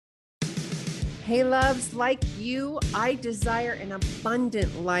Hey, loves, like you, I desire an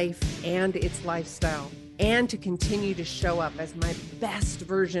abundant life and its lifestyle, and to continue to show up as my best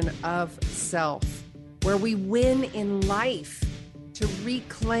version of self, where we win in life to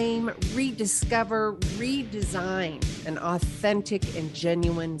reclaim, rediscover, redesign an authentic and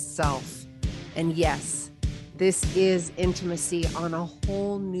genuine self. And yes, this is intimacy on a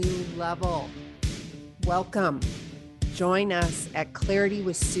whole new level. Welcome. Join us at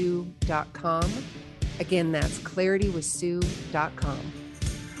claritywithsue.com. Again, that's claritywithsue.com.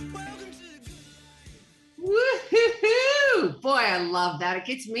 Woohoo! Boy, I love that. It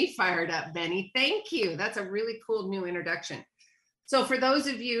gets me fired up, Benny. Thank you. That's a really cool new introduction. So for those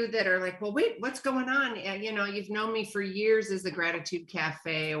of you that are like, well, wait, what's going on? You know, you've known me for years as the Gratitude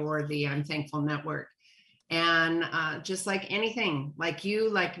Cafe or the I'm Thankful Network. And just like anything, like you,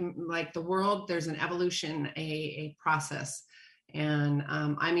 like the world, there's an evolution, a process. And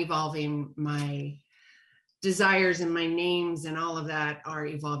I'm evolving. My desires and my names and all of that are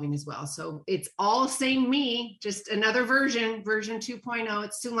evolving as well. So it's all same me, just another version 2.0.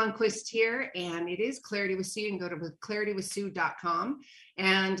 It's Sue Lundquist here, and it is Clarity with Sue. You can go to claritywithsue.com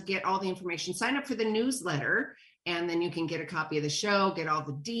and get all the information. Sign up for the newsletter, and then you can get a copy of the show, get all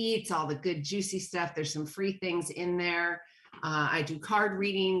the deets, all the good juicy stuff. There's some free things in there. I do card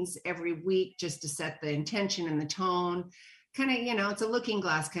readings every week just to set the intention and the tone. Kind of, you know, it's a looking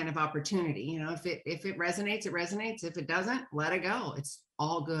glass kind of opportunity. You know, if it resonates, it resonates. If it doesn't, let it go. It's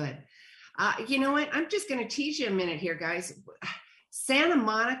all good. You know what? I'm just going to tease you a minute here, guys. Santa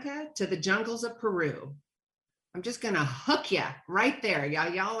Monica to the jungles of Peru. I'm just going to hook you right there.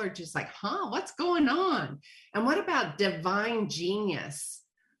 Y'all are just like, huh, what's going on? And what about divine genius?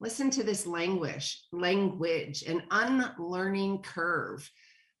 Listen to this language, an unlearning curve,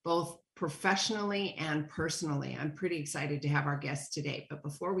 both professionally and personally. I'm pretty excited to have our guest today. But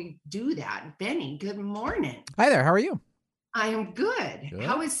before we do that, Benny, good morning. Hi there. How are you? I am good.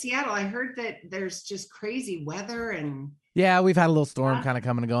 How is Seattle? I heard that there's just crazy weather and... Yeah, we've had a little storm kind of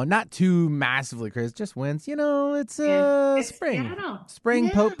coming and going. Not too massively crazy, just winds. You know, it's spring. Seattle. Spring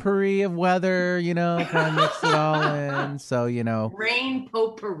potpourri of weather, you know, kind of mix it all in. So, you know. Rain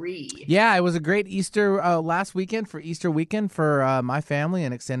potpourri. Yeah, it was a great Easter last weekend for Easter weekend for my family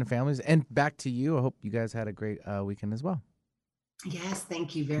and extended families. And back to you. I hope you guys had a great weekend as well. Yes,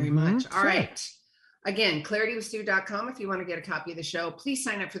 thank you very much. All right. Again, claritywithsue.com if you want to get a copy of the show. Please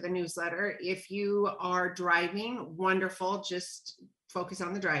sign up for the newsletter. If you are driving, wonderful. Just focus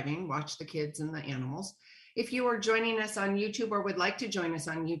on the driving. Watch the kids and the animals. If you are joining us on YouTube or would like to join us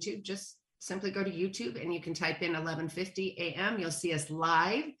on YouTube, just simply go to YouTube and you can type in 11:50 a.m. You'll see us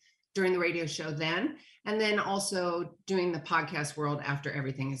live during the radio show then, and then also doing the podcast world after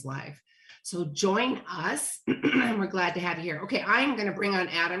everything is live. So join us, and we're glad to have you here. Okay, I'm going to bring on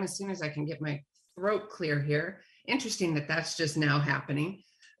Adam as soon as I can get my throat clear here. Interesting that that's just now happening.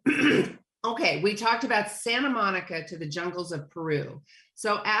 Okay, we talked about Santa Monica to the jungles of Peru.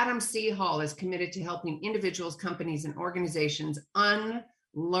 So Adam C. Hall is committed to helping individuals, companies, and organizations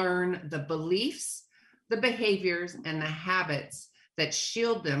unlearn the beliefs, the behaviors, and the habits that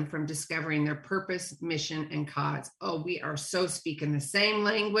shield them from discovering their purpose, mission, and cause. Oh, we are so speaking the same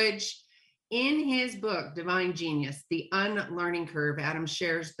language. In his book, Divine Genius, The Unlearning Curve, Adam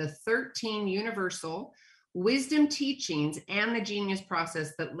shares the 13 universal wisdom teachings and the genius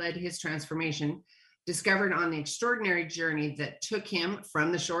process that led his transformation, discovered on the extraordinary journey that took him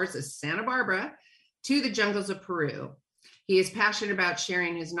from the shores of Santa Barbara to the jungles of Peru. He is passionate about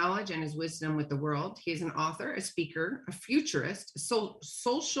sharing his knowledge and his wisdom with the world. He is an author, a speaker, a futurist, a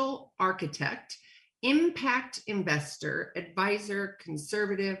social architect, impact investor, advisor,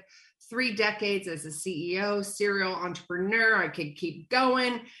 conservative, 3 decades as a CEO, serial entrepreneur. I could keep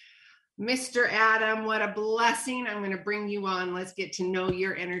going. Mr. Adam, what a blessing. I'm going to bring you on. Let's get to know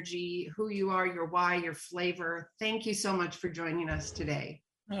your energy, who you are, your why, your flavor. Thank you so much for joining us today.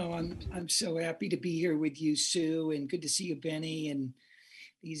 Oh, I'm so happy to be here with you, Sue, and good to see you, Benny. And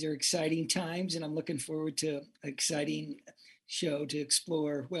these are exciting times, and I'm looking forward to an exciting show to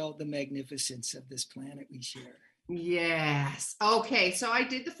explore, well, the magnificence of this planet we share. Yes. Okay. So I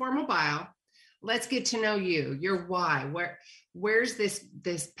did the formal bio. Let's get to know you, your why. Where's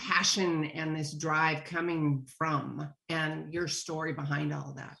this passion and this drive coming from, and your story behind all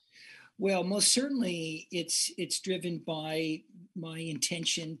of that? Well, most certainly it's driven by my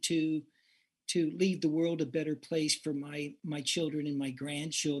intention to leave the world a better place for my children and my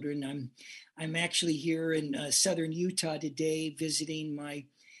grandchildren. I'm actually here in southern Utah today visiting my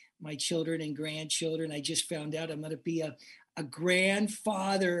children and grandchildren. I just found out I'm going to be a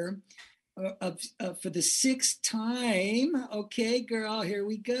grandfather for the sixth time. Okay, girl, here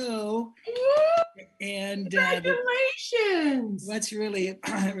we go. And congratulations! What's really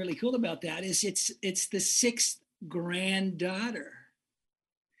really cool about that is it's the sixth granddaughter.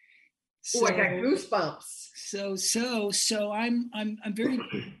 So, I got goosebumps. So I'm very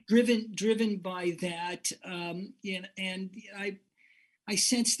driven by that, and I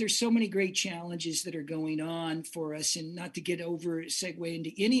sense there's so many great challenges that are going on for us, and not to get over segue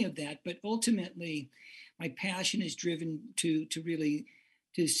into any of that, but ultimately, my passion is driven to really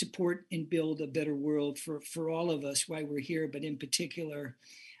to support and build a better world for all of us while we're here, but in particular,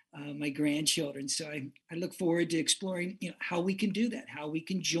 my grandchildren. So I look forward to exploring, how we can do that, how we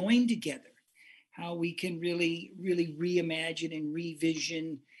can join together, how we can really reimagine and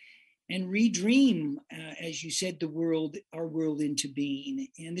revision and redream, as you said, our world into being.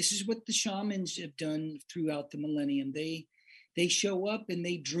 And this is what the shamans have done throughout the millennium. They show up and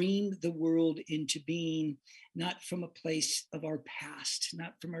they dream the world into being, not from a place of our past,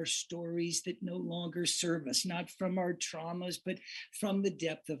 not from our stories that no longer serve us, not from our traumas, but from the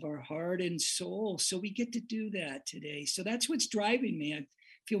depth of our heart and soul. So we get to do that today. So that's what's driving me. I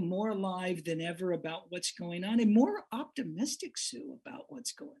feel more alive than ever about what's going on, and more optimistic, Sue, about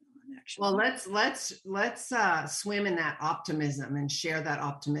what's going on, actually. Well, let's swim in that optimism and share that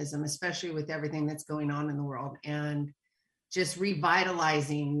optimism, especially with everything that's going on in the world, and just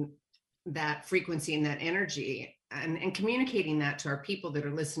revitalizing that frequency and that energy, and communicating that to our people that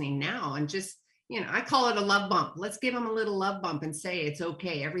are listening now. And just, I call it a love bump. Let's give them a little love bump and say, it's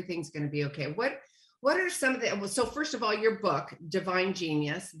okay. Everything's going to be okay. What are some of the, so first of all, your book, Divine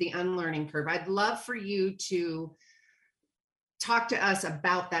Genius, The Unlearning Curve. I'd love for you to talk to us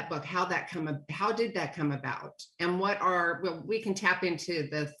about that book, how did that come about? And we can tap into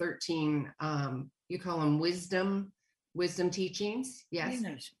the 13, you call them wisdom teachings. Yes.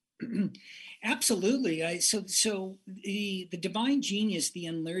 Absolutely. So the Divine Genius, The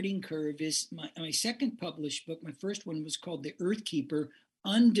Unlearning Curve is my second published book. My first one was called The Earth Keeper,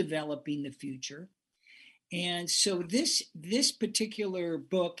 Undeveloping the Future. And so this particular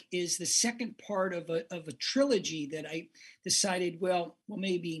book is the second part of a trilogy that I decided, well,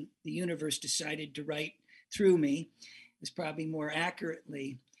 maybe the universe decided to write through me, is probably more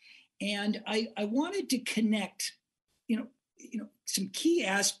accurately. And I wanted to connect, some key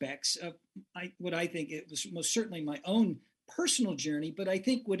aspects of what I think it was most certainly my own personal journey, but I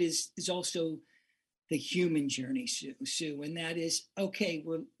think what is also the human journey, Sue, and that is, okay,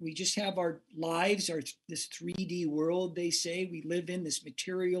 we just have our lives, this 3D world, they say. We live in this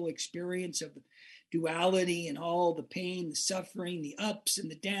material experience of duality and all the pain, the suffering, the ups and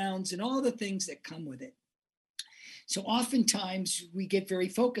the downs, and all the things that come with it. So oftentimes we get very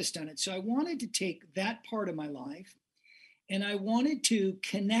focused on it. So I wanted to take that part of my life, and I wanted to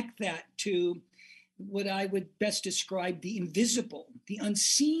connect that to what I would best describe the invisible, the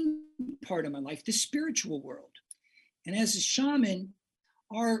unseen part of my life, the spiritual world. And as a shaman,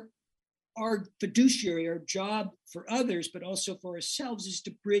 our fiduciary, our job for others, but also for ourselves, is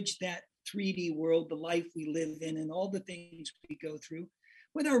to bridge that 3D world, the life we live in, and all the things we go through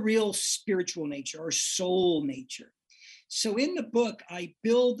with our real spiritual nature, our soul nature. So in the book, I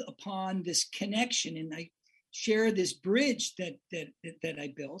build upon this connection, and I share this bridge that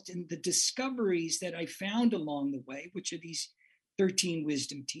I built and the discoveries that I found along the way, which are these 13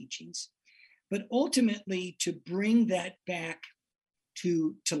 wisdom teachings, but ultimately to bring that back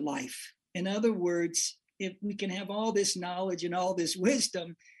to life. In other words, if we can have all this knowledge and all this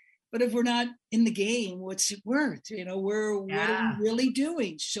wisdom, but if we're not in the game, what's it worth? What are we really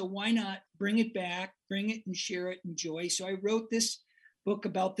doing? So why not bring it back, bring it and share it in joy? So I wrote this book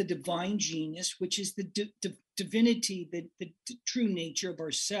about the divine genius, which is the divinity, the true nature of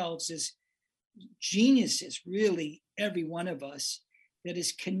ourselves as geniuses, really, every one of us, that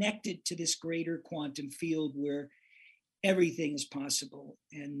is connected to this greater quantum field where everything is possible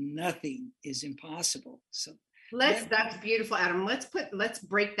and nothing is impossible. So that's beautiful, Adam. Let's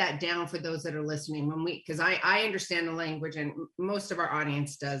break that down for those that are listening, because I understand the language, and most of our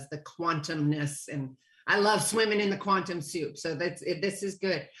audience does, the quantumness, and I love swimming in the quantum soup. So this is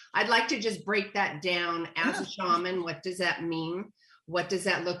good. I'd like to just break that down as a shaman. What does that mean? What does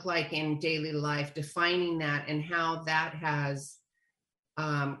that look like in daily life? Defining that, and how that has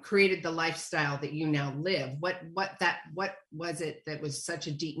created the lifestyle that you now live. What was it that was such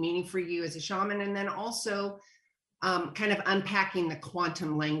a deep meaning for you as a shaman? And then also kind of unpacking the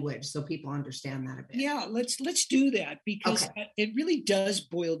quantum language so people understand that a bit. Yeah, let's do that, because it really does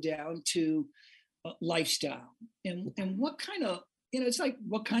boil down to lifestyle and what kind of, it's like,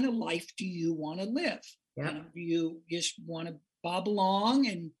 what kind of life do you want to live? Yeah. Do you just want to bob along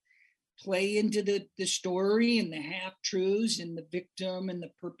and play into the story and the half truths and the victim and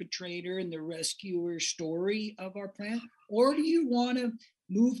the perpetrator and the rescuer story of our planet? Or do you want to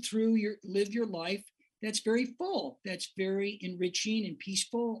live your life that's very full, that's very enriching and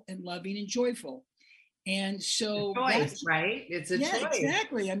peaceful and loving and joyful? And so choice, right? It's a choice.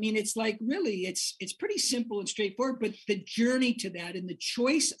 Exactly. I mean, it's like really, it's pretty simple and straightforward, but the journey to that and the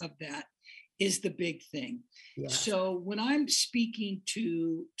choice of that is the big thing. Yes. So when I'm speaking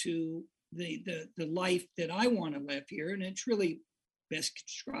to the life that I want to live here, and it's really best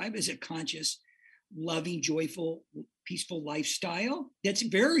described as a conscious, loving, joyful, peaceful lifestyle that's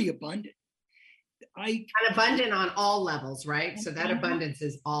very abundant. And abundant on all levels, right? So that abundance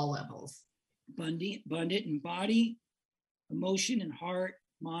is all levels. Abundant in body, emotion, and heart,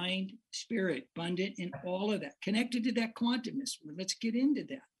 mind, spirit, abundant in all of that, connected to that quantumness. Let's get into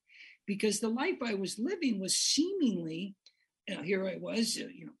that, because the life I was living was seemingly, here I was,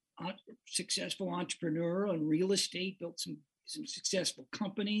 successful entrepreneur on real estate, built some successful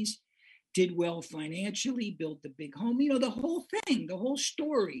companies, did well financially, built the big home, the whole thing, the whole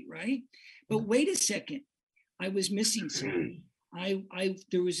story, right? But wait a second, I was missing something.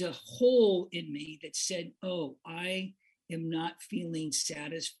 There was a hole in me that said, oh, I am not feeling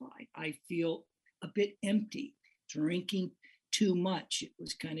satisfied. I feel a bit empty, drinking too much. It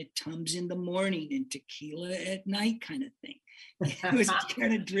was kind of Tums in the morning and tequila at night kind of thing. It was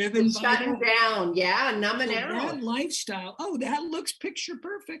kind of driven by shutting down, numbing out. That lifestyle, that looks picture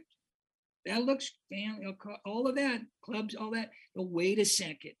perfect. That looks family, all of that, clubs, all that. But wait a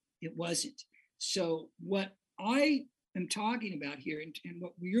second, it wasn't. So what I am talking about here, and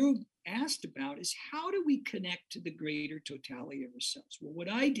what you asked about, is how do we connect to the greater totality of ourselves? Well, what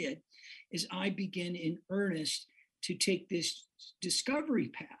I did is I began in earnest to take this discovery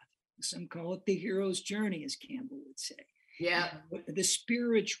path. Some call it the hero's journey, as Campbell would say. Yeah. The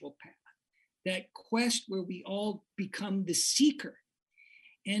spiritual path, that quest where we all become the seeker.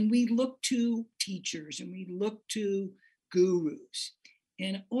 And we look to teachers and we look to gurus.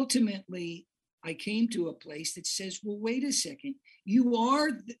 And ultimately, I came to a place that says, well, wait a second, you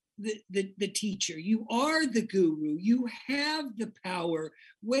are the teacher, you are the guru, you have the power.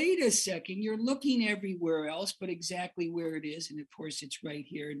 Wait a second, you're looking everywhere else, but exactly where it is. And of course, it's right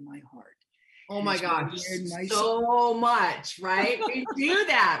here in my heart. Oh my gosh, so much, right? We do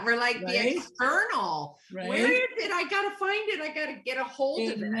that. We're like the external. Right? Where is it? I got to find it. I got to get a hold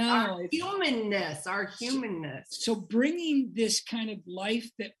of it. Our humanness. So bringing this kind of life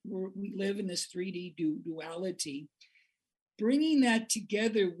that we live in, this 3D duality, bringing that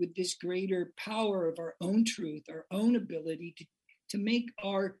together with this greater power of our own truth, our own ability to make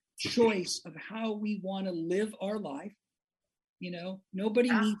our choice of how we want to live our life. Nobody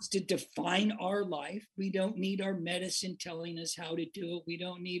needs to define our life. We don't need our medicine telling us how to do it. We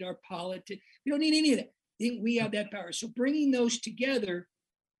don't need our politics. We don't need any of that. We have that power. So bringing those together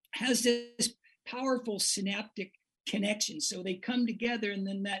has this powerful synaptic connection. So they come together, and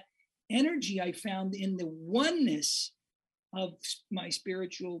then that energy I found in the oneness of my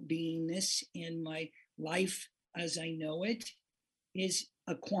spiritual beingness and my life as I know it is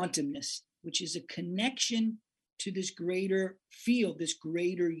a quantumness, which is a connection to this greater field, this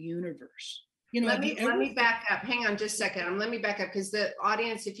greater universe. Let me back up. Hang on just a second. Let me back up, because the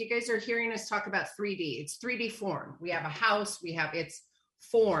audience, if you guys are hearing us talk about 3D, it's 3D form. We have a house, we have its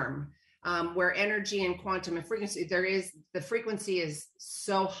form, where energy and quantum and frequency, the frequency is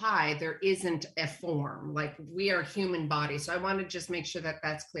so high, there isn't a form. Like, we are human bodies. So I want to just make sure that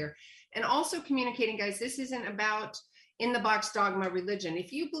that's clear. And also communicating, guys, this isn't about in the box dogma religion.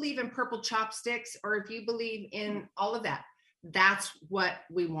 If you believe in purple chopsticks, or if you believe in all of that, that's what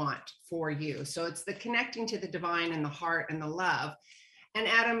we want for you. So it's the connecting to the divine and the heart and the love. And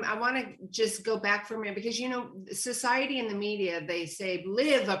Adam, I want to just go back for a minute, because, society and the media, they say,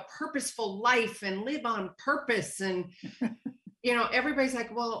 live a purposeful life and live on purpose. And, everybody's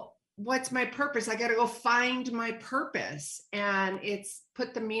like, well, what's my purpose? I got to go find my purpose. And it's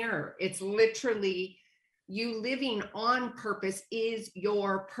put the mirror. It's literally you living on purpose is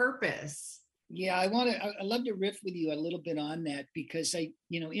your purpose. Yeah, I'd love to riff with you a little bit on that, because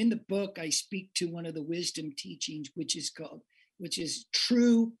in the book, I speak to one of the wisdom teachings, which is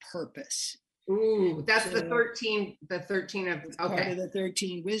true purpose. Ooh, that's the 13 of, okay. Part of the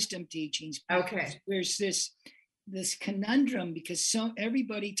 13 wisdom teachings. Okay. There's this conundrum, because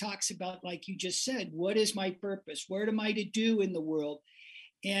everybody talks about, like you just said, what is my purpose? What am I to do in the world?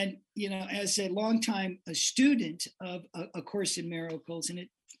 And, as a longtime student of A Course in Miracles, and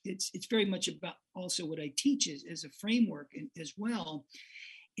it's very much about also what I teach as a framework as well,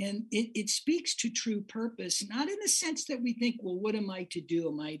 and it speaks to true purpose, not in the sense that we think, well, what am I to do?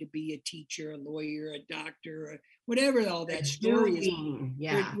 Am I to be a teacher, a lawyer, a doctor, or whatever all that story is?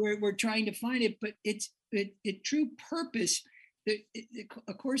 Yeah. We're trying to find it, but it true purpose.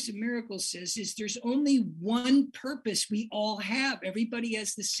 A Course in Miracles says is there's only one purpose we all have. Everybody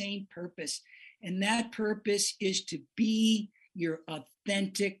has the same purpose, and that purpose is to be your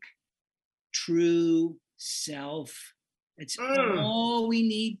authentic, true self. It's all we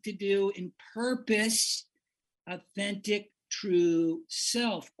need to do in purpose, authentic, true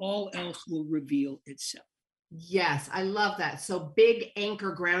self. All else will reveal itself. Yes, I love that. So big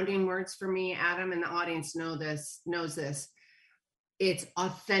anchor grounding words for me, Adam, and the audience knows this. It's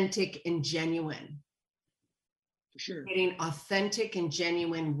authentic and genuine. For sure. Getting authentic and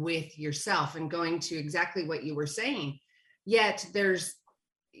genuine with yourself and going to exactly what you were saying. Yet there's,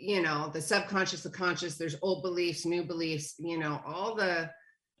 the subconscious, the conscious, there's old beliefs, new beliefs, all the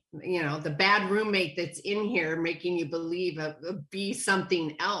bad roommate that's in here making you believe be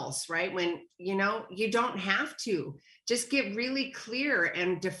something else, right? When, you don't have to. Just get really clear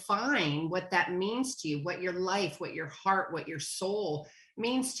and define what that means to you, what your life, what your heart, what your soul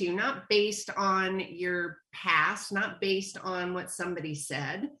means to you, not based on your past, not based on what somebody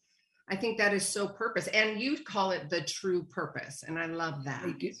said. I think that is so purpose. And you call it the true purpose. And I love that.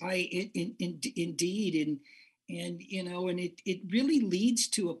 Indeed. And it really leads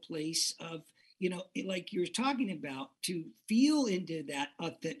to a place of, like you're talking about, to feel into that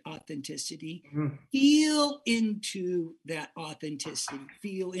authenticity, feel into that authenticity,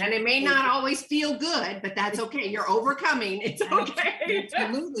 and it may not always feel good, but that's okay. You're overcoming. It's okay.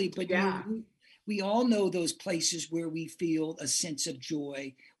 Absolutely. But we all know those places where we feel a sense of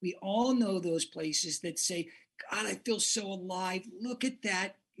joy. We all know those places that say, God, I feel so alive. Look at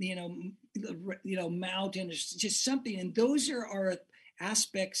that, mountain, is just something. And those are our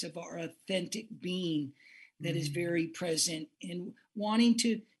aspects of our authentic being that is very present, and wanting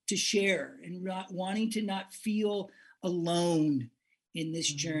to share, and wanting to not feel alone in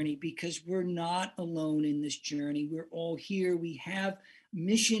this journey, because we're not alone in this journey. We're all here. We have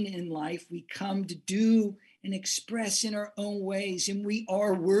mission in life. We come to do and express in our own ways, and we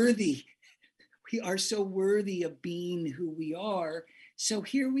are worthy. We are so worthy of being who we are. So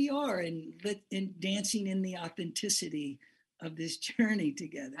here we are, and dancing in the authenticity of this journey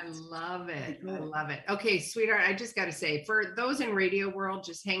together. I love it. I love it. Okay, sweetheart, I just got to say, for those in radio world,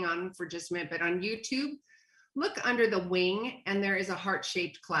 just hang on for just a minute. But on YouTube, look under the wing, and there is a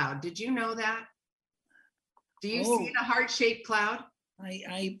heart-shaped cloud. Did you know that? Do you see the heart-shaped cloud?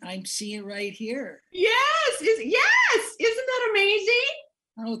 I'm seeing it right here. Yes. Isn't that amazing?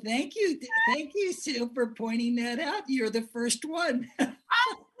 Oh, thank you. Thank you, Sue, for pointing that out. You're the first one.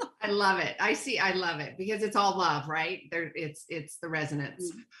 I love it. I love it because it's all love, right? It's the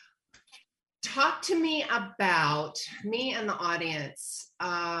resonance. Talk to me about me and the audience.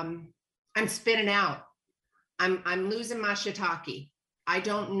 I'm spinning out. I'm losing my shiitake. I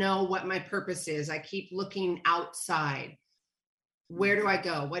don't know what my purpose is. I keep looking outside. Where do I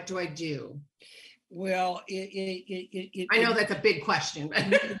go? What do I do? Well, I know that's a big question.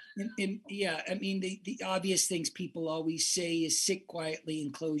 Yeah, I mean, the obvious things people always say is sit quietly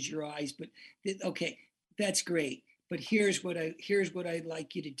and close your eyes. But okay, that's great. But here's what I'd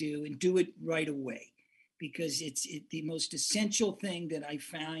like you to do, and do it right away, because it's the most essential thing that I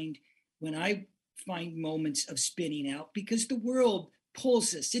find when I find moments of spinning out, because the world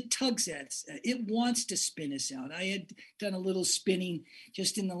pulls us, it tugs at us, it wants to spin us out. I had done a little spinning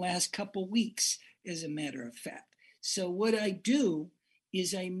just in the last couple weeks, as a matter of fact. So what I do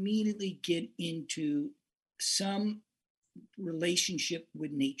is I immediately get into some relationship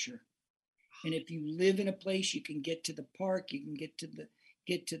with nature. And if you live in a place, you can get to the park, you can get to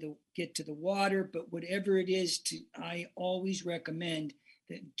the water, but whatever it is, I always recommend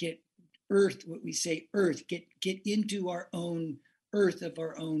that get earth, what we say earth, get into our own earth of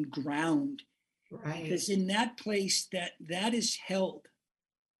our own ground. Right. Because in that place that is held,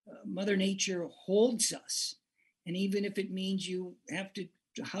 Mother Nature holds us. And even if it means you have to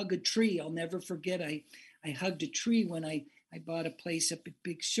hug a tree, I'll never forget, I hugged a tree when I bought a place up at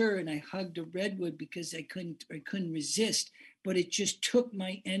Big Sur, and I hugged a redwood because I couldn't resist, but it just took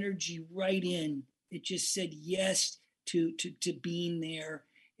my energy right in. It just said yes to being there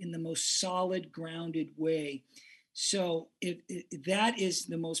in the most solid, grounded way. So that is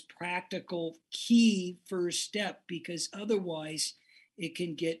the most practical, key first step, because otherwise it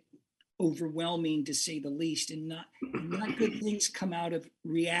can get overwhelming, to say the least, and not good things come out of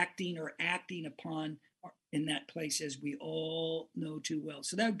reacting or acting upon in that place, as we all know too well.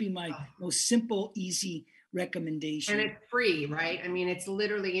 So that would be my most simple, easy recommendation. And it's free, right? I mean, it's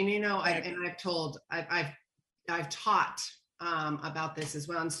literally, and I've taught about this as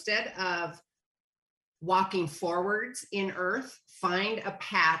well. Instead of walking forwards in earth, find a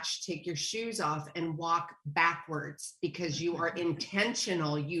patch, take your shoes off and walk backwards, because you are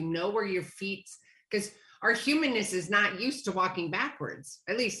intentional. You know where your feet, because our humanness is not used to walking backwards.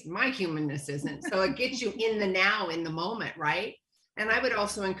 At least my humanness isn't. So it gets you in the now, in the moment, right? And I would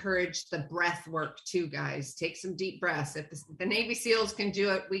also encourage the breath work too, guys. Take some deep breaths. If the Navy SEALs can do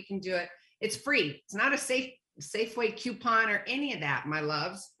it, we can do it. It's free. It's not a Safeway coupon or any of that, my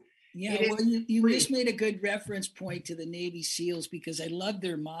loves. Yeah, well, you just made a good reference point to the Navy SEALs, because I love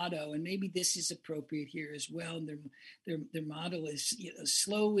their motto, and maybe this is appropriate here as well. And their motto is,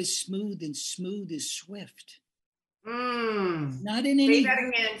 slow is smooth and smooth is swift. Not in any.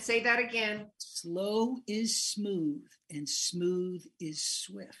 Say that again. Slow is smooth and smooth is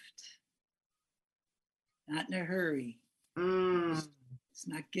swift. Not in a hurry. Let's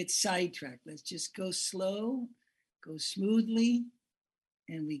not get sidetracked. Let's just go slow, go smoothly,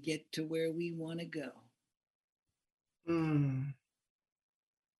 and we get to where we want to go.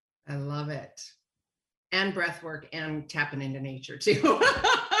 I love it. And breath work and tapping into nature too.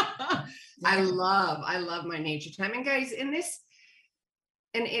 I love my nature time. And guys, in this,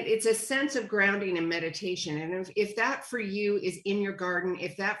 and it's a sense of grounding and meditation. And if that for you is in your garden,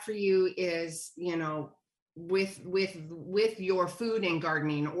 if that for you is, with your food and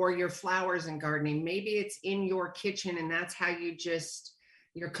gardening, or your flowers and gardening, maybe it's in your kitchen, and that's how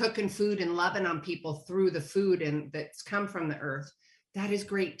you're cooking food and loving on people through the food and that's come from the earth. That is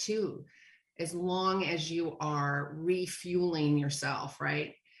great too, as long as you are refueling yourself,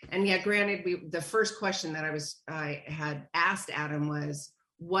 right? And yeah, granted, the first question that I had asked Adam was,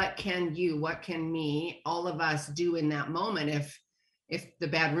 what can me, all of us do in that moment if the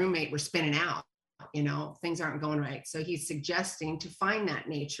bad roommate were spinning out, things aren't going right. So he's suggesting to find that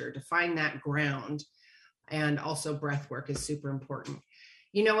nature, to find that ground, and also breath work is super important.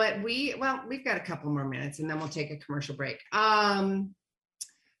 You know what? We've got a couple more minutes and then we'll take a commercial break.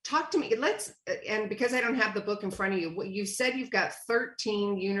 Talk to me. And because I don't have the book in front of you, you said you've got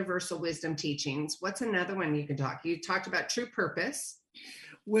 13 universal wisdom teachings. What's another one you can talk? You talked about true purpose.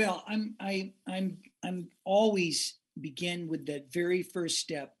 Well, I'm always begin with that very first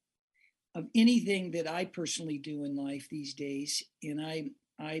step of anything that I personally do in life these days. And I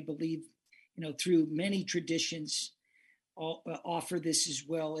believe, through many traditions, offer this as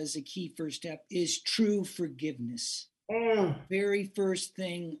well as a key first step, is true forgiveness. Very first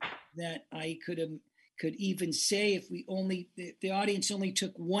thing that I could even say, if the audience only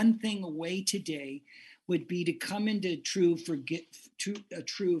took one thing away today, would be to come into true forgiveness.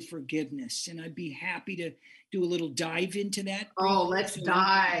 And I'd be happy to do a little dive into that. Oh, let's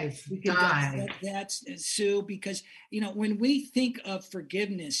dive. That's Sue, because, when we think of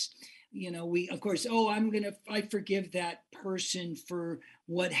forgiveness, we, of course, I forgive that person for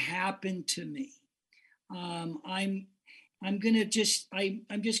what happened to me. I'm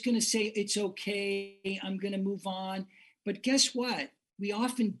just going to say it's okay. I'm going to move on. But guess what? We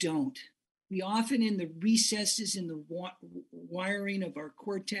often don't. We often, in the recesses, in the wiring of our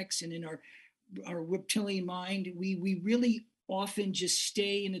cortex and in our reptilian mind, we really often just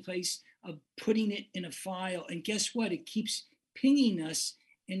stay in the place of putting it in a file. And guess what? It keeps pinging us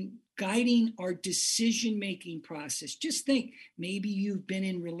and guiding our decision-making process. Just think, maybe you've been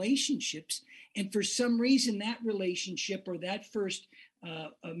in relationships, and for some reason that relationship or that first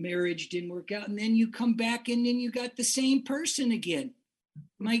marriage didn't work out, and then you come back and then you got the same person again.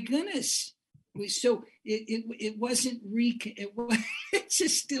 My goodness. So it wasn't it's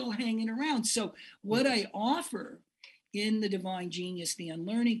just still hanging around. So what I offer in the Divine Genius, the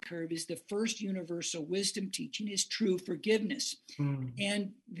Unlearning Curve, is the first universal wisdom teaching is true forgiveness.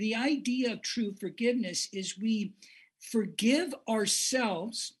 And the idea of true forgiveness is we forgive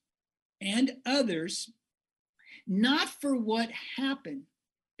ourselves and others, not for what happened,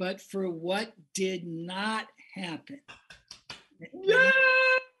 but for what did not happen. Yeah.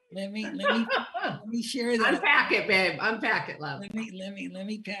 Let me share that. Unpack it, babe. Unpack it, love. Let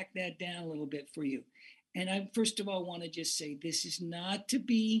me pack that down a little bit for you. And I first of all want to just say, this is not to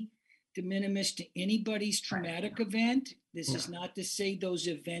be de minimis to anybody's traumatic event. This is not to say those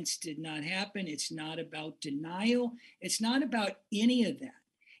events did not happen. It's not about denial. It's not about any of that.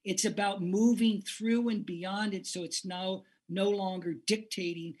 It's about moving through and beyond it. So it's now no longer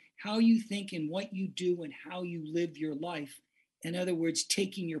dictating how you think and what you do and how you live your life. In other words,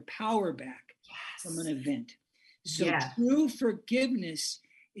 taking your power back from an event. So true forgiveness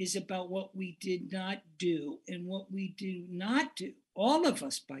is about what we did not do, and what we do not do, all of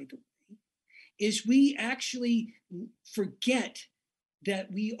us, by the way, is we actually forget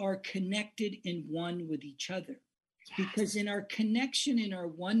that we are connected in one with each other. Yes. Because in our connection, in our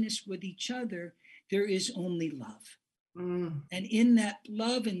oneness with each other, there is only love. And in that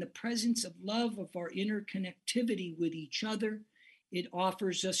love, in the presence of love, of our interconnectivity with each other, it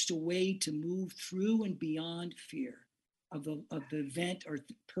offers us a way to move through and beyond fear of the event or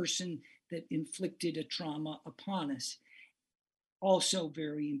the person that inflicted a trauma upon us. Also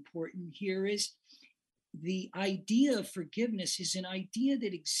very important here is the idea of forgiveness is an idea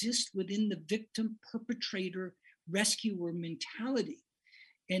that exists within the victim, perpetrator, rescuer mentality.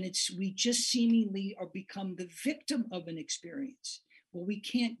 And we just seemingly are become the victim of an experience. Well, we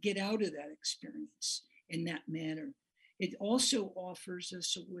can't get out of that experience in that manner. It also offers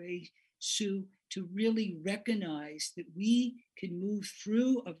us a way, Sue, to really recognize that we can move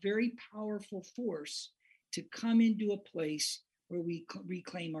through a very powerful force to come into a place where we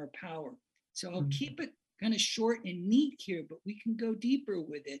reclaim our power. So I'll keep it kind of short and neat here, but we can go deeper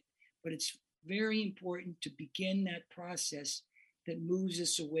with it. But it's very important to begin that process that moves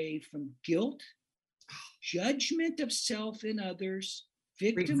us away from guilt, judgment of self and others,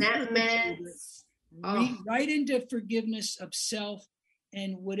 victim resentments, right into forgiveness of self,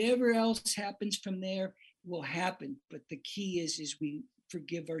 and whatever else happens from there will happen. But the key is we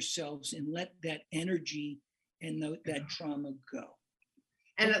forgive ourselves and let that energy and that trauma go.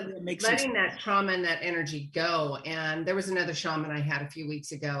 And letting that trauma and that energy go. And there was another shaman I had a few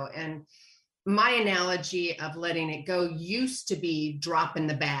weeks ago, and my analogy of letting it go used to be drop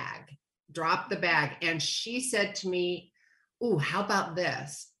the bag. And she said to me, "Ooh, how about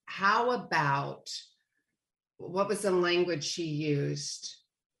this? How about," what was the language she used?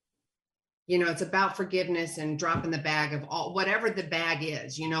 It's about forgiveness and dropping the bag of all, whatever the bag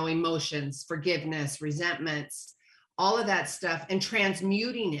is, emotions, forgiveness, resentments, all of that stuff, and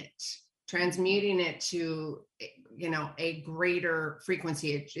transmuting it to, a greater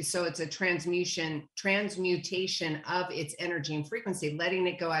frequency. So it's a transmutation of its energy and frequency, letting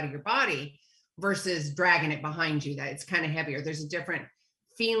it go out of your body versus dragging it behind you. That it's kind of heavier. There's a different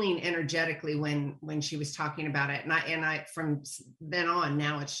feeling energetically when she was talking about it. And I from then on,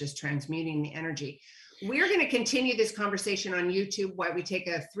 now it's just transmuting the energy. We're going to continue this conversation on YouTube while we take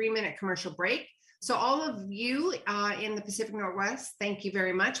a 3-minute commercial break. So all of you in the Pacific Northwest, thank you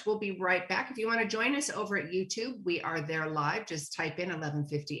very much. We'll be right back. If you want to join us over at YouTube, we are there live. Just type in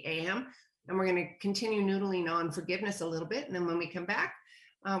 11:50 a.m. And we're going to continue noodling on forgiveness a little bit. And then when we come back,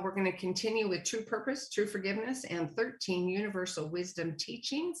 we're going to continue with true purpose, true forgiveness, and 13 universal wisdom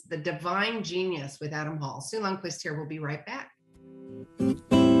teachings, the divine genius with Adam Hall. Sue Lundquist here. We'll be right back.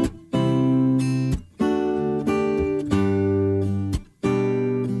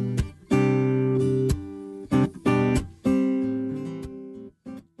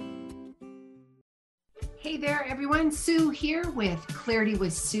 Hey there, everyone. Sue here with Clarity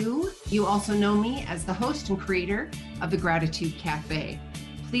with Sue. You also know me as the host and creator of the Gratitude Cafe.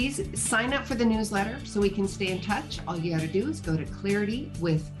 Please sign up for the newsletter so we can stay in touch. All you got to do is go to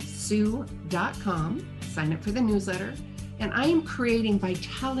claritywithsue.com, sign up for the newsletter, and I am creating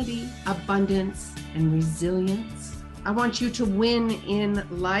vitality, abundance, and resilience. I want you to win in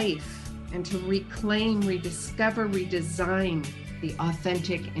life and to reclaim, rediscover, redesign the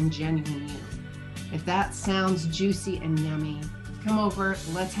authentic and genuine you. If that sounds juicy and yummy, come over,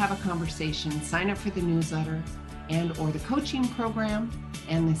 let's have a conversation, sign up for the newsletter and or the coaching program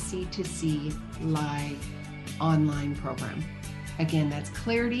and the C2C live online program. Again, that's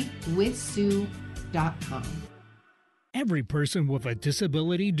claritywithsue.com. Every person with a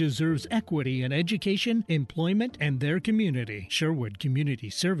disability deserves equity in education, employment, and their community. Sherwood Community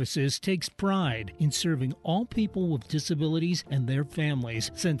Services takes pride in serving all people with disabilities and their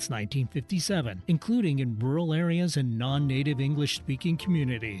families since 1957, including in rural areas and non-native English-speaking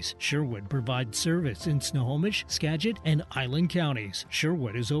communities. Sherwood provides service in Snohomish, Skagit, and Island counties.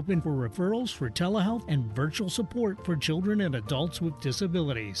 Sherwood is open for referrals for telehealth and virtual support for children and adults with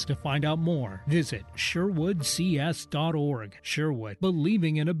disabilities. To find out more, visit sherwoodcs.org. Sherwood,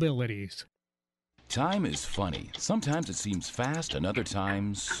 believing in abilities. Time is funny. Sometimes it seems fast and other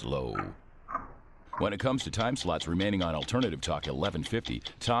times slow. When it comes to time slots remaining on Alternative Talk 1150,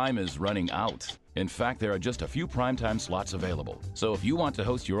 time is running out. In fact, there are just a few primetime slots available. So if you want to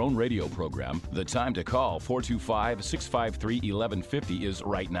host your own radio program, the time to call 425-653-1150 is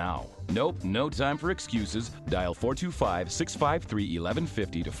right now. Nope, no time for excuses. Dial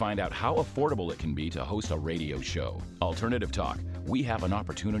 425-653-1150 to find out how affordable it can be to host a radio show. Alternative Talk, we have an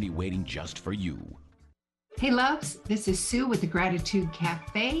opportunity waiting just for you. Hey loves, this is Sue with the Gratitude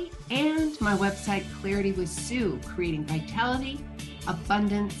Cafe and my website Clarity with Sue, creating vitality,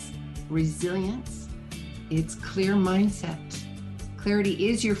 abundance, resilience, it's clear mindset. Clarity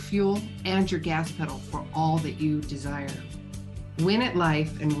is your fuel and your gas pedal for all that you desire. Win at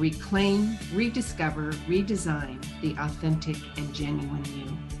life and reclaim, rediscover, redesign the authentic and genuine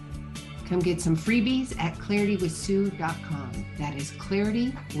you. Come get some freebies at claritywithsue.com. That is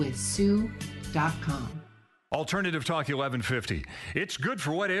claritywithsue.com. Alternative Talk 1150. It's good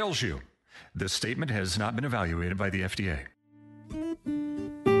for what ails you. This statement has not been evaluated by the FDA.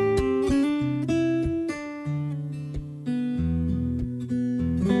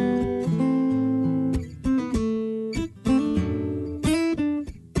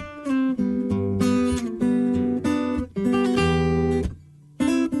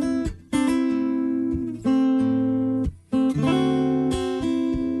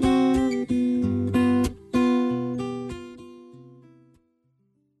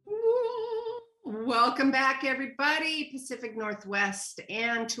 Welcome back, everybody, Pacific Northwest,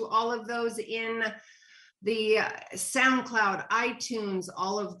 and to all of those in the SoundCloud, iTunes,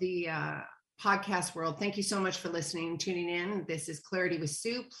 all of the podcast world. Thank you so much for listening and tuning in. This is Clarity with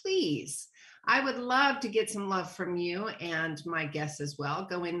Sue. Please, I would love to get some love from you and my guests as well.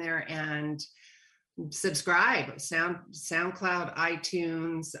 Go in there and subscribe. SoundCloud,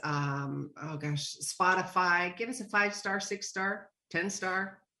 iTunes, Spotify. Give us a 5-star, 6-star,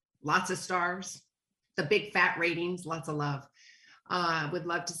 10-star, lots of stars. The big fat ratings, lots of love. Would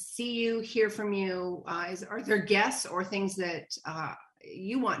love to see you, hear from you. Are there guests or things that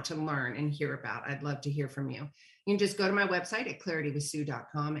you want to learn and hear about? I'd love to hear from you. You can just go to my website at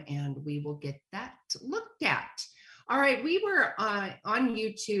claritywithsue.com and we will get that looked at. All right, we were on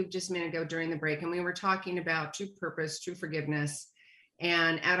YouTube just a minute ago during the break, and we were talking about true purpose, true forgiveness.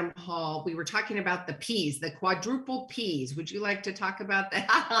 And Adam Hall, we were talking about the P's, the quadruple P's. Would you like to talk about that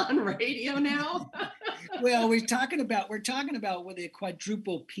on radio now? Well, we're talking about what the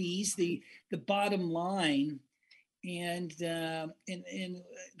quadruple P's, the bottom line, and the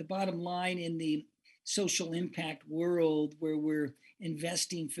bottom line in the social impact world where we're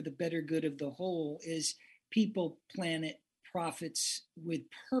investing for the better good of the whole is people, planet, profits with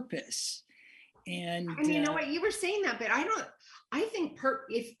purpose. And you know what, you were saying that, but I think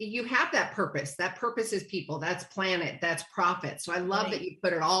if you have that purpose is people, that's planet, that's profit. So I love that you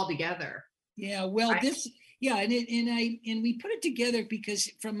put it all together. Yeah, well, and we put it together because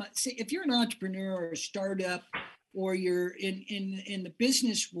if you're an entrepreneur or a startup, or you're in the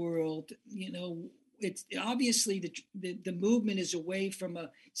business world, you know, it's obviously the movement is away from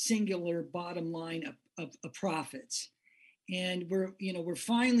a singular bottom line of profits. And we're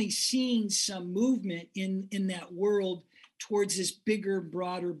finally seeing some movement in that world towards this bigger,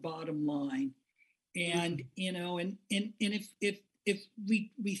 broader bottom line. And, you know, and if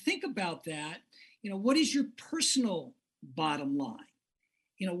we think about that, you know, what is your personal bottom line?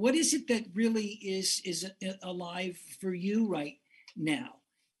 You know, what is it that really is alive for you right now?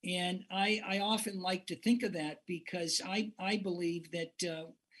 And I often like to think of that because I believe that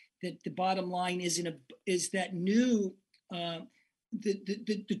that the bottom line is that new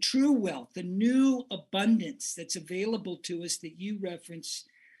the true wealth, the new abundance that's available to us that you referenced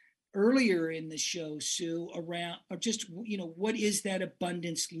earlier in the show, Sue, around, or just, you know, what is that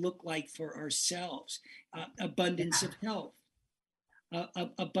abundance look like for ourselves? Abundance of health,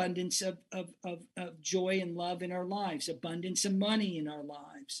 abundance of joy and love in our lives, abundance of money in our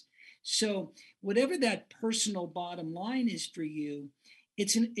lives. So whatever that personal bottom line is for you,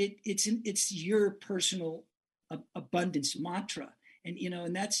 it's your personal abundance mantra. And, you know,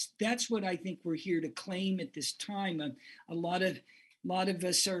 and that's what I think we're here to claim at this time. A lot of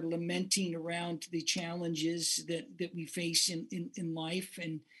us are lamenting around the challenges that we face in life.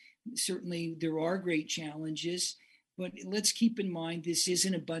 And certainly there are great challenges, but let's keep in mind, this is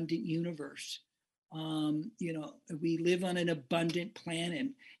an abundant universe. You know, we live on an abundant planet.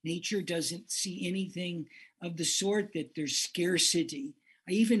 Nature doesn't see anything of the sort, that there's scarcity.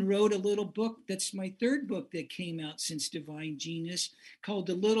 I even wrote a little book, that's my third book that came out since Divine Genius, called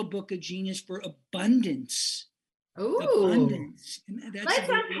The Little Book of Genius for Abundance. Ooh. Abundance. Let's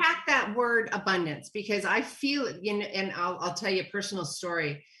unpack that word abundance, because I feel, you know, and I'll tell you a personal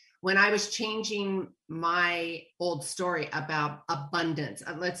story. When I was changing my old story about abundance,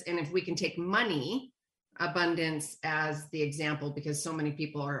 and if we can take money abundance as the example, because so many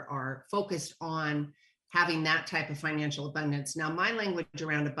people are focused on having that type of financial abundance. Now, my language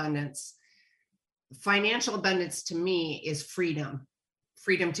around abundance, financial abundance to me is freedom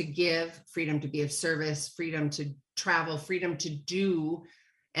to give, freedom to be of service, freedom to travel, freedom to do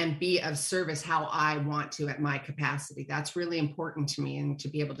and be of service how I want to at my capacity. That's really important to me, and to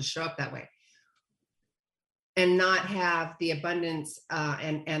be able to show up that way. and not have the abundance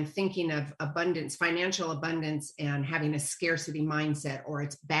and thinking of abundance, financial abundance, and having a scarcity mindset, or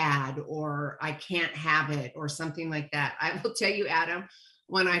it's bad, or I can't have it, or something like that. I will tell you, Adam,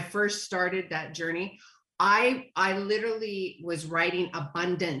 when I first started that journey, I literally was writing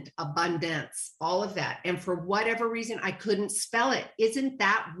abundance, all of that. And for whatever reason, I couldn't spell it. Isn't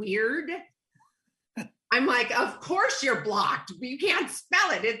that weird? I'm like, of course you're blocked. You can't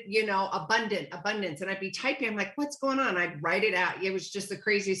spell it. Abundance. And I'd be typing. I'm like, what's going on? I'd write it out. It was just the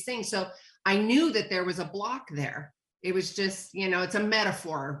craziest thing. So I knew that there was a block there. It was just, it's a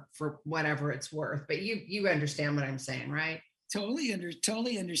metaphor for whatever it's worth. But you understand what I'm saying, right? Totally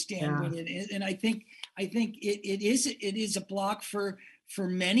understand what it is. And I think it is a block for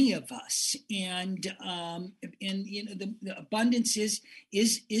many of us. And the abundance is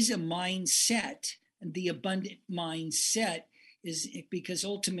a mindset. And the abundant mindset is because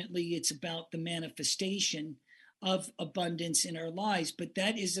ultimately it's about the manifestation of abundance in our lives. But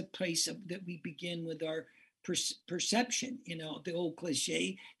that is a place that we begin with our perception, the old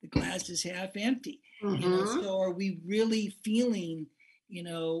cliche, the glass is half empty. Mm-hmm. So are we really feeling,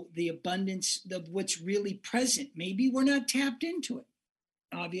 the abundance of what's really present? Maybe we're not tapped into it.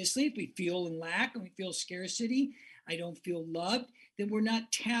 Obviously, if we feel in lack and we feel scarcity, I don't feel loved, then we're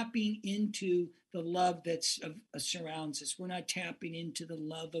not tapping into the love that surrounds us. We're not tapping into the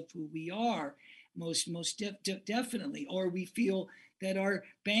love of who we are, most definitely. Or we feel that our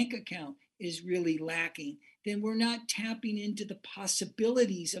bank account is really lacking, then we're not tapping into the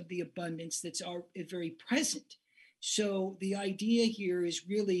possibilities of the abundance that's very present. So the idea here is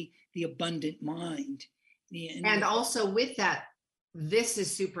really the abundant mind. And also with that, this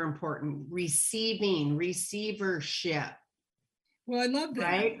is super important, receivership. Well, I love that.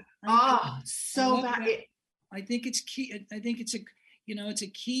 Right? I think it's key. I think it's a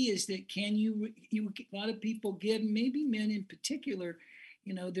key is that a lot of people give, maybe men in particular,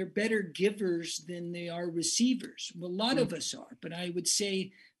 they're better givers than they are receivers. Well, a lot of us are, but I would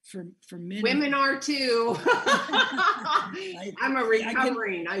say for men, women are too. I'm a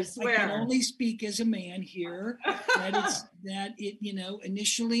recovering, I swear. I can only speak as a man here.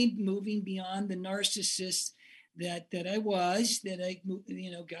 Initially moving beyond the narcissist that I was, that I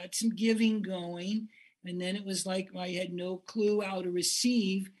got some giving going, and then it was like I had no clue how to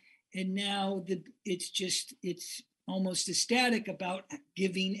receive, and now it's almost ecstatic about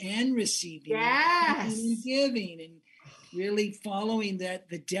giving and receiving. Yes. And giving, and really following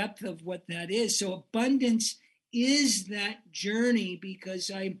the depth of what that is. So abundance is that journey, because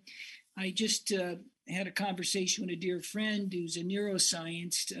I just had a conversation with a dear friend who's a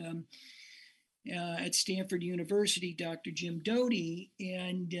neuroscientist at Stanford University, Dr. Jim Doty,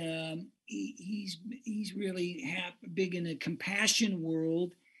 and he's really big in the compassion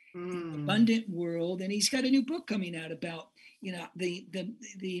world, abundant world, and he's got a new book coming out about the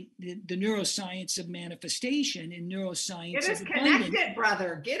neuroscience of manifestation and neuroscience. Get us of connected, abundance.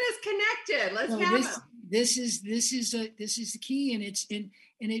 brother. Get us connected. Let's have it. This is the key, and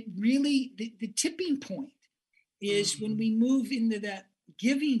it really the tipping point is when we move into that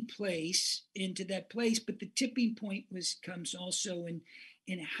giving place, but the tipping point comes also in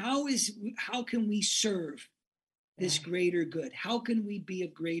how can we serve this greater good? How can we be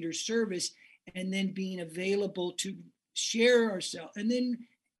of greater service? And then being available to share ourselves and then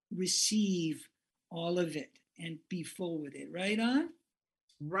receive all of it and be full with it. Right on?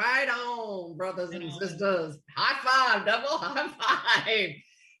 Right on, brothers and sisters. High five, double high five.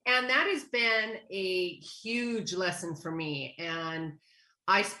 And that has been a huge lesson for me. And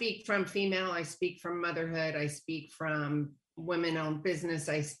I speak from female, I speak from motherhood, I speak from women-owned business,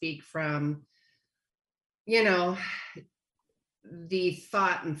 I speak from, the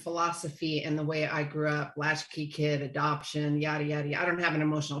thought and philosophy and the way I grew up, latchkey kid, adoption, yada, yada. I don't have an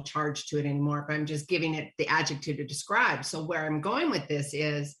emotional charge to it anymore, but I'm just giving it the adjective to describe. So where I'm going with this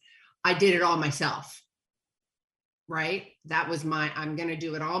is I did it all myself, right? That was I'm going to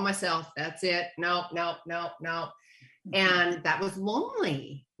do it all myself. That's it. No. And that was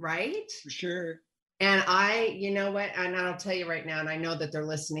lonely, right? For sure. And and I'll tell you right now, and I know that they're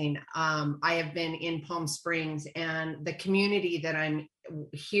listening, I have been in Palm Springs, and the community that I'm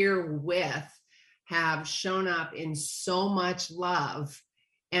here with have shown up in so much love.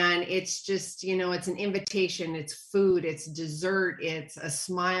 And it's just, it's an invitation, it's food, it's dessert, it's a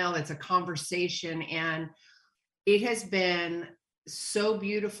smile, it's a conversation. And it has been so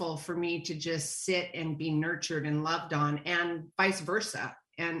beautiful for me to just sit and be nurtured and loved on, and vice versa.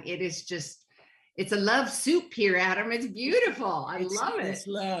 And it is just, it's a love soup here, Adam. It's beautiful. I love it. It's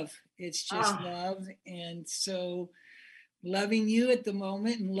love. It's just love. And so loving you at the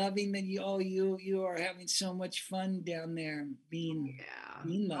moment, and loving that you are having so much fun down there being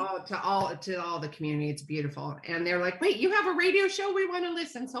loved. To all the community. It's beautiful. And they're like, wait, you have a radio show? We want to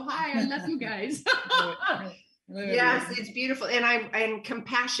listen. So hi, I love you guys. Yes, it's beautiful. And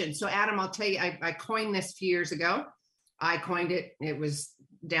compassion. So Adam, I'll tell you, I coined this a few years ago. I coined it. It was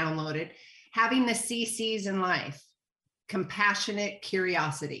downloaded. Having the CCs in life: compassionate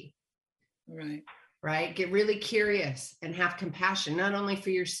curiosity. Right. Get really curious and have compassion, not only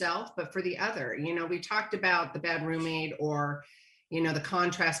for yourself, but for the other. You know, we talked about the bad roommate, or, you know, the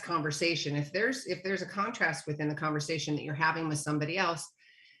contrast conversation. If there's a contrast within the conversation that you're having with somebody else,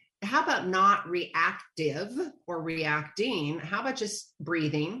 how about not reactive or reacting? How about just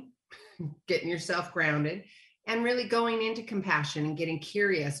breathing, getting yourself grounded, and really going into compassion and getting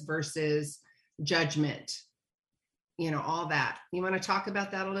curious versus judgment, you know, all that. You want to talk about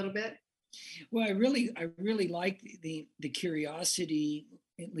that a little bit? Well, I really like the curiosity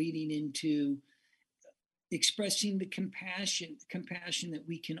leading into expressing the compassion that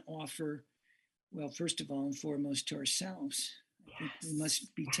we can offer. Well, first of all and foremost, to ourselves. I think we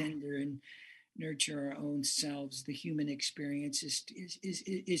must be tender and nurture our own selves. The human experience is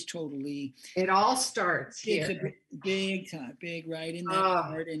totally. It all starts here. It's a big time, big right in that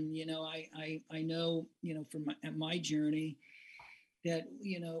heart. And you know, I know, you know, from my journey, that,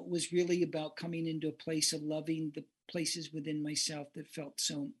 you know, was really about coming into a place of loving the places within myself that felt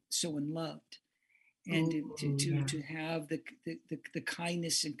so unloved, and to have the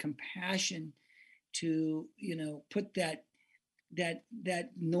kindness and compassion to, you know, put that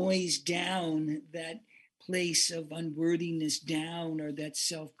noise down, that place of unworthiness down, or that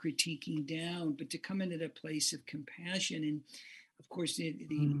self-critiquing down, but to come into that place of compassion. And of course, the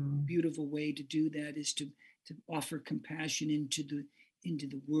beautiful way to do that is to offer compassion into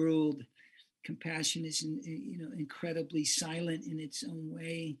the world. Compassion is, you know, incredibly silent in its own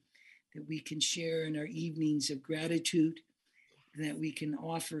way, that we can share in our evenings of gratitude, that we can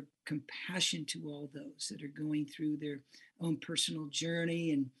offer compassion to all those that are going through their own personal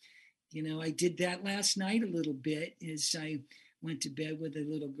journey. And, you know, I did that last night a little bit as I went to bed with a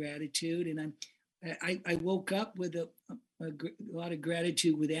little gratitude, and I woke up with a lot of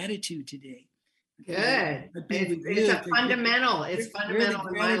gratitude with attitude today. Good. It's a fundamental. It's fundamental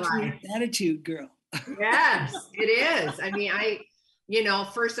in my life. Attitude girl. Yes, it is. I mean, you know,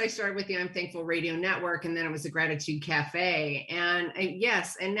 first I started with the I'm Thankful Radio Network, and then it was the Gratitude Cafe. And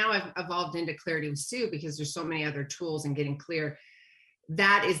yes, and now I've evolved into Clarity with Sue, because there's so many other tools in getting clear.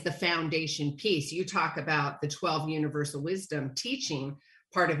 That is the foundation piece. You talk about the 12 universal wisdom teaching.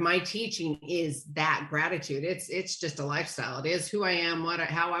 Part of my teaching is that gratitude. It's just a lifestyle. It is who I am,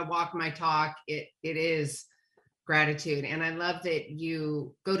 how I walk my talk. It is gratitude. And I love that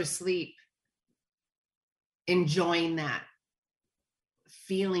you go to sleep enjoying that,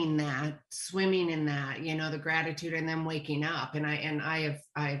 feeling that, swimming in that, you know, the gratitude, and then waking up. And I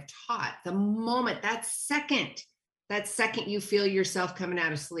have taught the moment, that second you feel yourself coming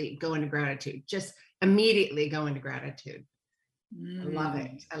out of sleep, go into gratitude. Just immediately go into gratitude. I love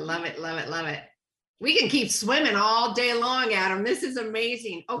it. I love it. Love it. Love it. We can keep swimming all day long, Adam. This is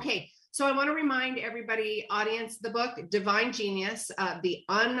amazing. Okay. So I want to remind everybody, audience, the book, Divine Genius, The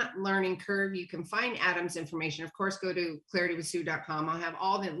Unlearning Curve. You can find Adam's information. Of course, go to claritywithsue.com. I'll have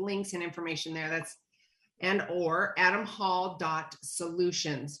all the links and information there. or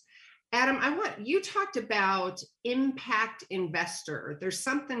adamhall.solutions. Adam, you talked about impact investor. There's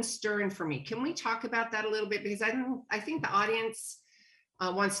something stirring for me. Can we talk about that a little bit? Because I think the audience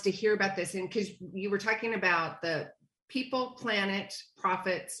wants to hear about this. And because you were talking about the people, planet,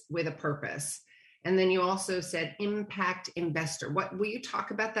 profits with a purpose. And then you also said impact investor. Will you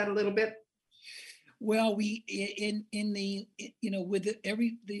talk about that a little bit? Well, with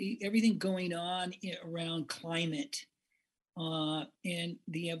everything going on around climate, and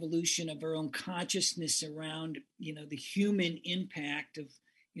the evolution of our own consciousness around, the human impact of,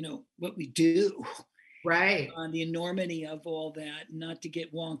 what we do, right? On the enormity of all that, not to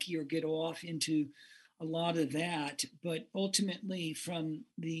get wonky or get off into a lot of that, but ultimately from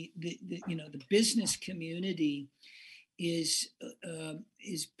the business community is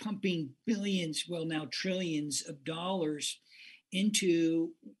pumping billions, well now trillions of dollars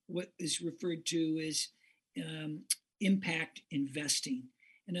into what is referred to as impact investing.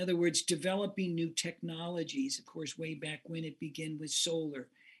 In other words, developing new technologies. Of course, way back when it began with solar,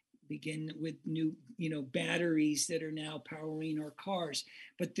 begin with new, batteries that are now powering our cars.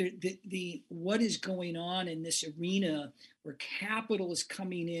 But the what is going on in this arena where capital is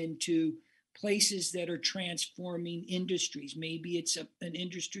coming into places that are transforming industries. Maybe it's an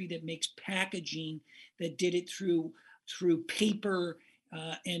industry that makes packaging that did it through through paper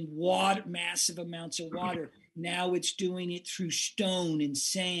and water, massive amounts of water. Now it's doing it through stone and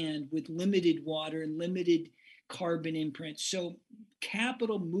sand with limited water and limited carbon imprint. So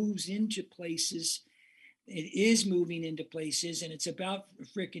capital moves into places. It is moving into places, and it's about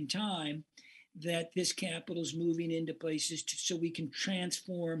frickin' time that this capital is moving into places so we can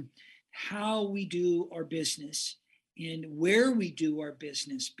transform how we do our business and where we do our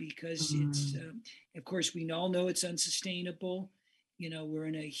business, because it's, of course, we all know it's unsustainable. We're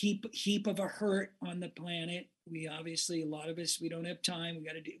in a heap of a hurt on the planet. We obviously, a lot of us, we don't have time. We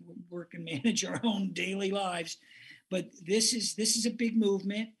got to work and manage our own daily lives. But this is a big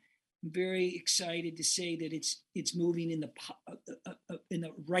movement. I'm very excited to say that it's moving in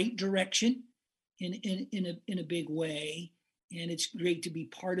the right direction, in a big way, and it's great to be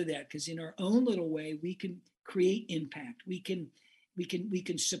part of that, because in our own little way we can create impact. We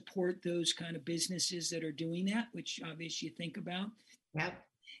can support those kind of businesses that are doing that, which obviously you think about. Yep.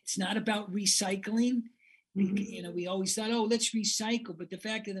 It's not about recycling. We always thought, oh, let's recycle, but the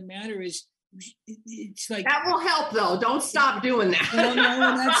fact of the matter is, it's like that will help though. Don't stop doing that. No,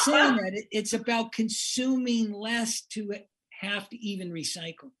 I'm not saying that. It's about consuming less to have to even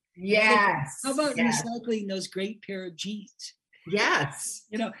recycle. Yes. How about recycling those great pair of jeans? Yes.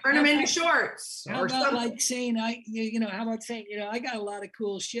 Turn them into shorts. How about like saying how about saying, I got a lot of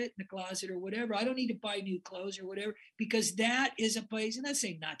cool shit in the closet or whatever. I don't need to buy new clothes or whatever, because that is a place, and I'm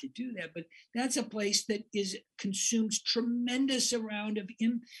saying not to do that, but that's a place that consumes tremendous amount of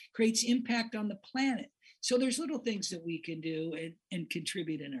creates impact on the planet. So there's little things that we can do and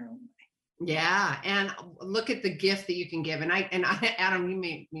contribute in our own way. Yeah. And look at the gift that you can give. And I Adam, you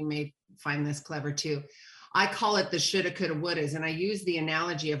may find this clever too. I call it the shoulda, coulda, wouldas. And I use the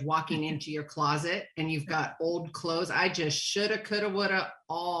analogy of walking into your closet and you've got old clothes. I just shoulda, coulda, woulda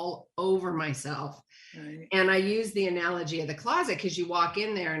all over myself. Right. And I use the analogy of the closet because you walk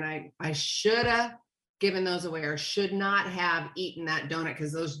in there and I shoulda given those away, or should not have eaten that donut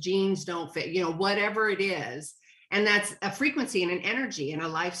because those jeans don't fit, whatever it is. And that's a frequency and an energy and a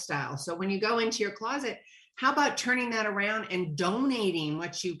lifestyle. So when you go into your closet, how about turning that around and donating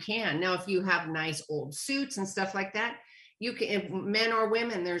what you can? Now, if you have nice old suits and stuff like that, you can, men or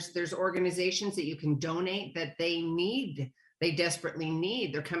women, there's organizations that you can donate that they desperately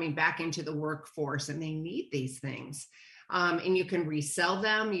need. They're coming back into the workforce and they need these things. And you can resell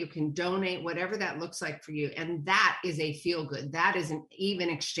them, you can donate, whatever that looks like for you. And that is a feel good. That is an even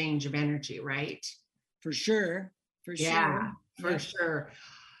exchange of energy, right? For sure. Yeah, for sure.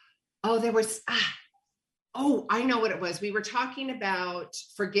 Oh, there was, I know what it was. We were talking about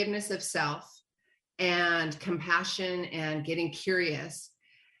forgiveness of self and compassion and getting curious.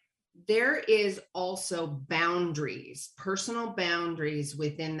 There is also boundaries, personal boundaries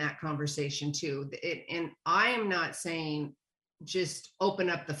within that conversation too. And I am not saying just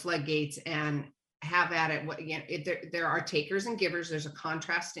open up the floodgates and have at it. There are takers and givers. There's a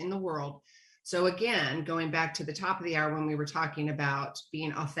contrast in the world. So again, going back to the top of the hour when we were talking about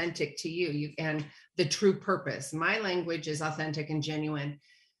being authentic to you and the true purpose, my language is authentic and genuine.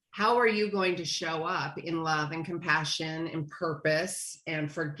 How are you going to show up in love and compassion and purpose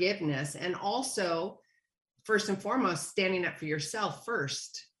and forgiveness? And also, first and foremost, standing up for yourself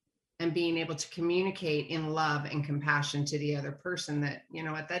first and being able to communicate in love and compassion to the other person that,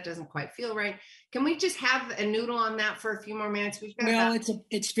 that doesn't quite feel right. Can we just have a noodle on that for a few more minutes?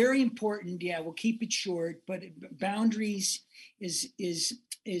 It's very important. Yeah, we'll keep it short, but boundaries is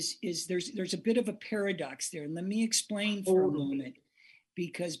there's a bit of a paradox there. And let me explain for a moment,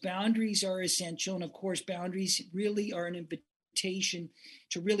 because boundaries are essential. And of course, boundaries really are an invitation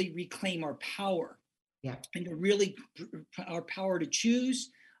to really reclaim our power. Yeah. And to really our power to choose,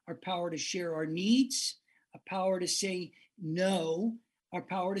 our power to share our needs, a power to say no, our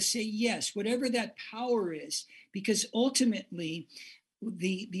power to say yes, whatever that power is, because ultimately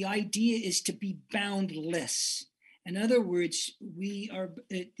the idea is to be boundless. In other words, the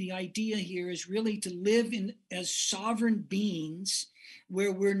idea here is really to live as sovereign beings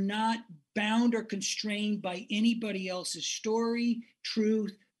where we're not bound or constrained by anybody else's story,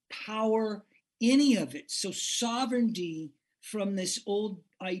 truth, power, any of it. So sovereignty from this old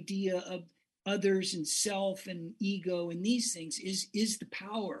idea of others and self and ego and these things is the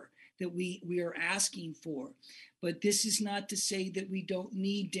power that we are asking for. But this is not to say that we don't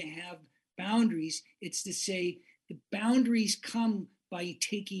need to have boundaries. It's to say the boundaries come by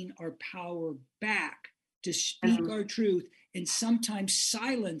taking our power back to speak our truth. And sometimes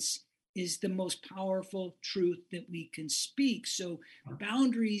silence is the most powerful truth that we can speak. So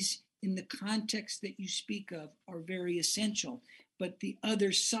boundaries in the context that you speak of are very essential. But the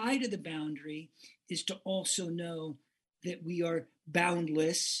other side of the boundary is to also know that we are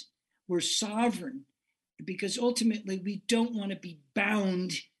boundless, we're sovereign, because ultimately we don't want to be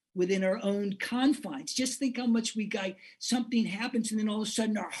bound within our own confines. Just think how much something happens and then all of a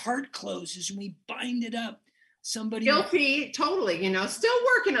sudden our heart closes and we bind it up. Somebody guilty, totally, still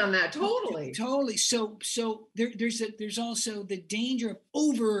working on that. Totally. So there's also the danger of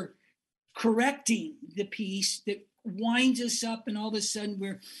over correcting the piece that winds us up, and all of a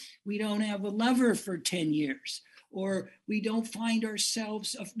sudden we don't have a lover for 10 years, or we find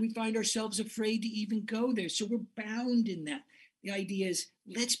ourselves afraid to even go there. So we're bound in that. The idea is,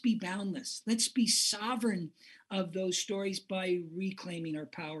 let's be boundless. Let's be sovereign of those stories by reclaiming our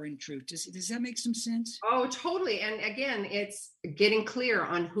power and truth. Does that make some sense? Oh, totally. And again, it's getting clear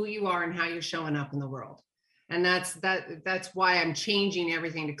on who you are and how you're showing up in the world. And that's why I'm changing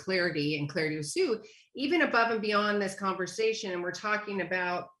everything to clarity and Clarity with Sue, even above and beyond this conversation. And we're talking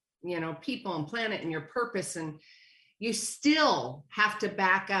about, people and planet and your purpose. And you still have to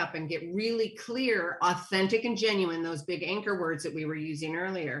back up and get really clear, authentic and genuine, those big anchor words that we were using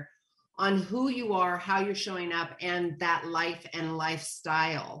earlier, on who you are, how you're showing up, and that life and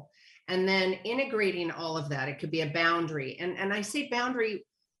lifestyle. And then integrating all of that. It could be a boundary. And I say boundary,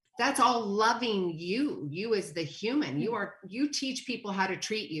 that's all loving you as the human. You teach people how to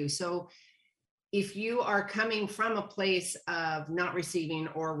treat you. So if you are coming from a place of not receiving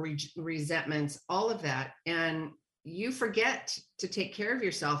or resentments, all of that, and you forget to take care of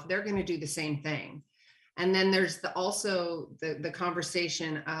yourself, they're going to do the same thing. And then there's also the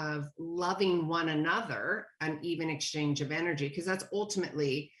conversation of loving one another, an even exchange of energy, because that's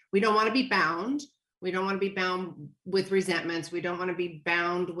ultimately, we don't want to be bound. We don't want to be bound with resentments. We don't want to be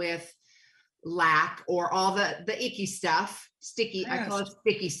bound with lack or all the icky stuff, sticky, yes. I call it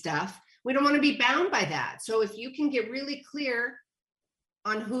sticky stuff. We don't want to be bound by that. So if you can get really clear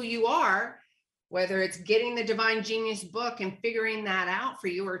on who you are, whether it's getting the Divine Genius book and figuring that out for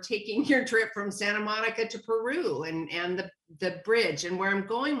you, or taking your trip from Santa Monica to Peru and the bridge, and where I'm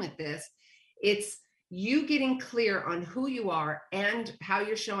going with this, it's you getting clear on who you are and how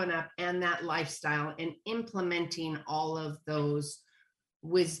you're showing up and that lifestyle, and implementing all of those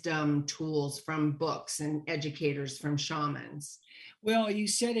wisdom tools from books and educators, from shamans. Well, you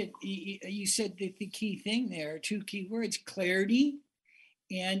said it. You said the key thing there, 2 key words: clarity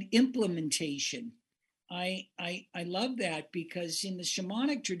and implementation. I love that, because in the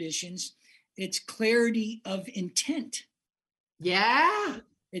shamanic traditions, it's clarity of intent. Yeah.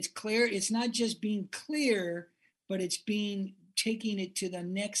 It's clear. It's not just being clear, but it's taking it to the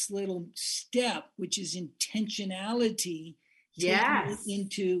next little step, which is intentionality. Yes. Taking it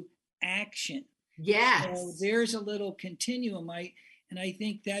into action. Yes. So there's a little continuum. And I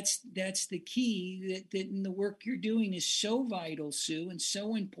think that's the key, that in the work you're doing is so vital, Sue, and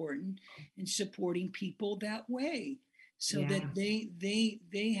so important in supporting people that way, so that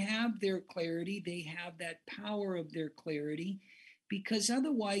they have their clarity, they have that power of their clarity, because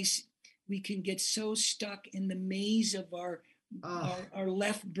otherwise we can get so stuck in the maze of our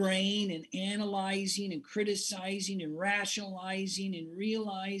left brain, and analyzing and criticizing and rationalizing and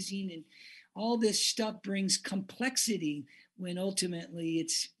realizing, and all this stuff brings complexity, when ultimately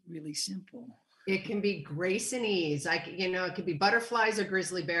it's really simple. It can be grace and ease. It could be butterflies or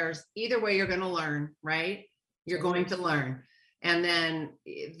grizzly bears. Either way, you're going to learn, right? You're going to learn. And then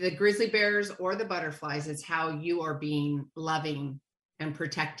the grizzly bears or the butterflies is how you are being loving and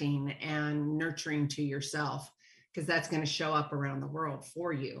protecting and nurturing to yourself, because that's going to show up around the world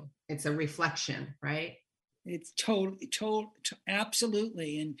for you. It's a reflection, right? It's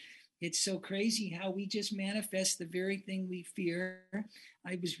absolutely. And it's so crazy how we just manifest the very thing we fear.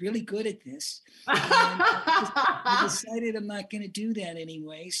 I was really good at this. I decided I'm not going to do that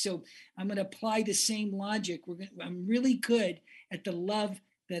anyway. So I'm going to apply the same logic. I'm really good at the love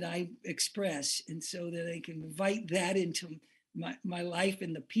that I express, and so that I can invite that into my life,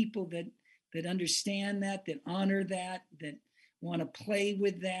 and the people that understand that honor that want to play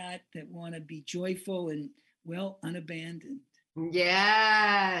with that want to be joyful and, well, unabandoned.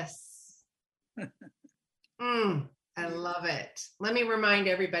 Yes. I love it. Let me remind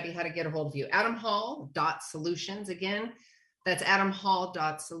everybody how to get a hold of you. AdamHall.Solutions. Again, that's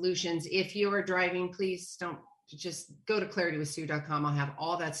AdamHall.Solutions. If you are driving, please don't just go to ClarityWithSue.com. I'll have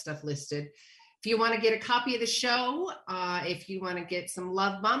all that stuff listed. If you want to get a copy of the show, if you want to get some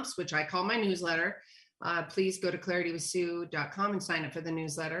love bumps, which I call my newsletter, please go to ClarityWithSue.com and sign up for the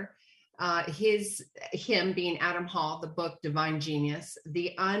newsletter. Him being Adam Hall, the book Divine Genius,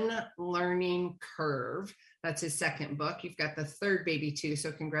 The Unlearning Curve. That's his second book. You've got the third baby too,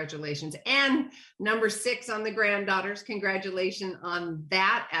 so congratulations. And number 6 on the granddaughters. Congratulations on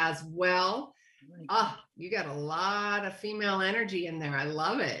that as well. Oh, you got a lot of female energy in there. I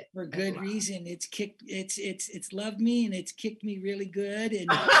love it. For good reason. It's loved me, and it's kicked me really good. And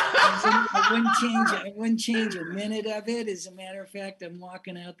I wouldn't change a minute of it. As a matter of fact, I'm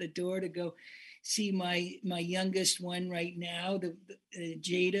walking out the door to go see my youngest one right now, the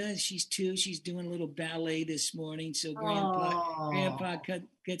Jada. She's 2. She's doing a little ballet this morning, so grandpa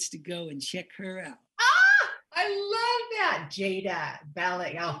gets to go and check her out. I love that, Jada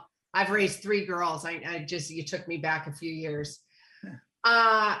ballet. Oh, I've raised 3 girls. You took me back a few years.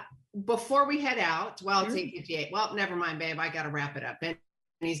 Before we head out, well, it's 8:58. Well, never mind, babe. I got to wrap it up. And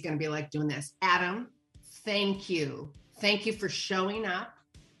he's going to be like doing this. Adam, thank you. Thank you for showing up.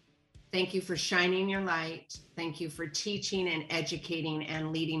 Thank you for shining your light. Thank you for teaching and educating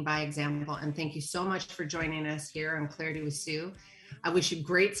and leading by example. And thank you so much for joining us here on Clarity with Sue. I wish you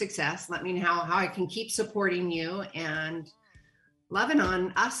great success. Let me know how I can keep supporting you and loving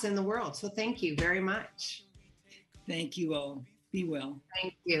on us in the world. So thank you very much. Thank you all. Be well.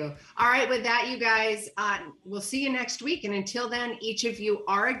 Thank you. All right. With that, you guys, we'll see you next week. And until then, each of you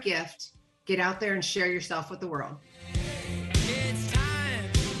are a gift. Get out there and share yourself with the world.